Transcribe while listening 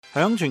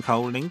響全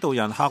球領導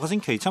人下個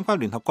星期參加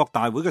聯合國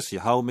大會嘅時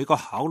候，美國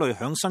考慮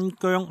響新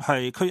疆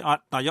係拘押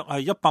大約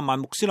係100萬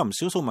穆斯林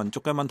少數民族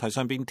嘅問題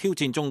上邊挑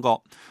戰中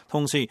國。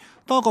同時，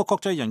多個國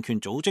際人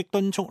權組織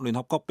敦促聯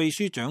合國秘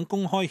書長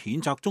公開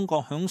譴責中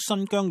國響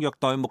新疆虐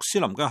待穆斯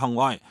林嘅行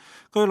為。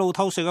據路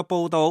透社嘅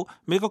報導，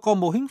美國國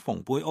務卿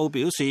蓬佩奧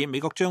表示，美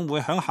國將會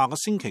響下個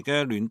星期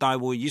嘅聯大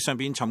會議上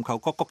邊尋求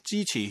各國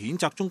支持譴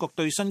責中國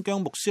對新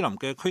疆穆斯林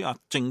嘅拘押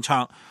政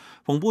策。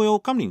蓬佩奧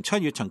今年7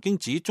月曾經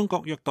指中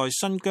國虐待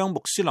新疆穆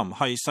斯林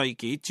係世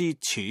紀之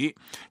恥。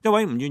一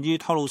位唔願意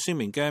透露姓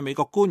名嘅美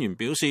國官員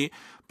表示，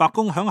白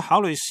宮響考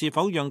慮是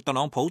否讓特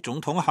朗普總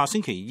統下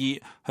星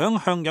期二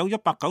響向有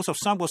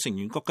193個成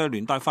員國嘅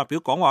聯大發表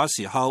講話嘅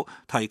時候，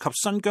提及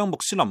新疆穆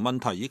斯林問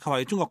題以及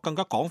係中國更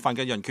加廣泛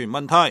嘅人權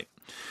問題。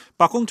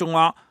白宮仲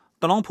話，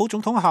特朗普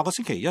總統下個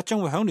星期一將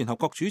會響聯合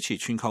國主持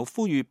全球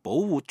呼籲保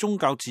護宗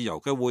教自由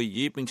嘅會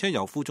議，並且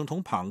由副總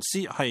統彭斯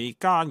係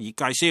加以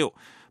介紹。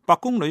白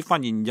宮女發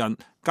言人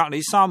格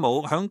里沙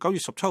姆響9月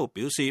17號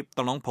表示，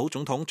特朗普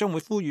總統將會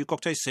呼籲國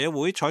際社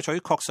會採取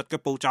確實嘅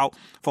步驟，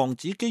防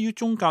止基於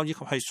宗教以及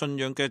係信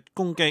仰嘅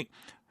攻擊，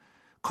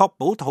確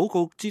保禱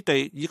告之地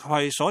以及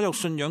係所有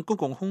信仰公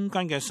共空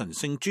間嘅神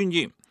聖尊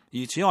嚴。而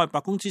此外，白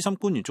宮資深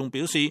官員仲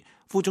表示，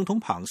副總統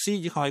彭斯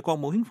以及係國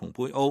務卿蓬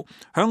佩奧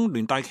響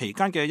聯大期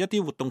間嘅一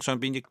啲活動上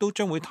邊，亦都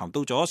將會談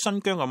到咗新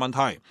疆嘅問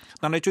題。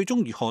但係最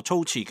終如何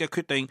措辭嘅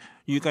決定，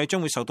預計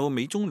將會受到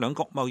美中兩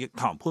國貿易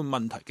談判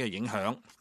問題嘅影響。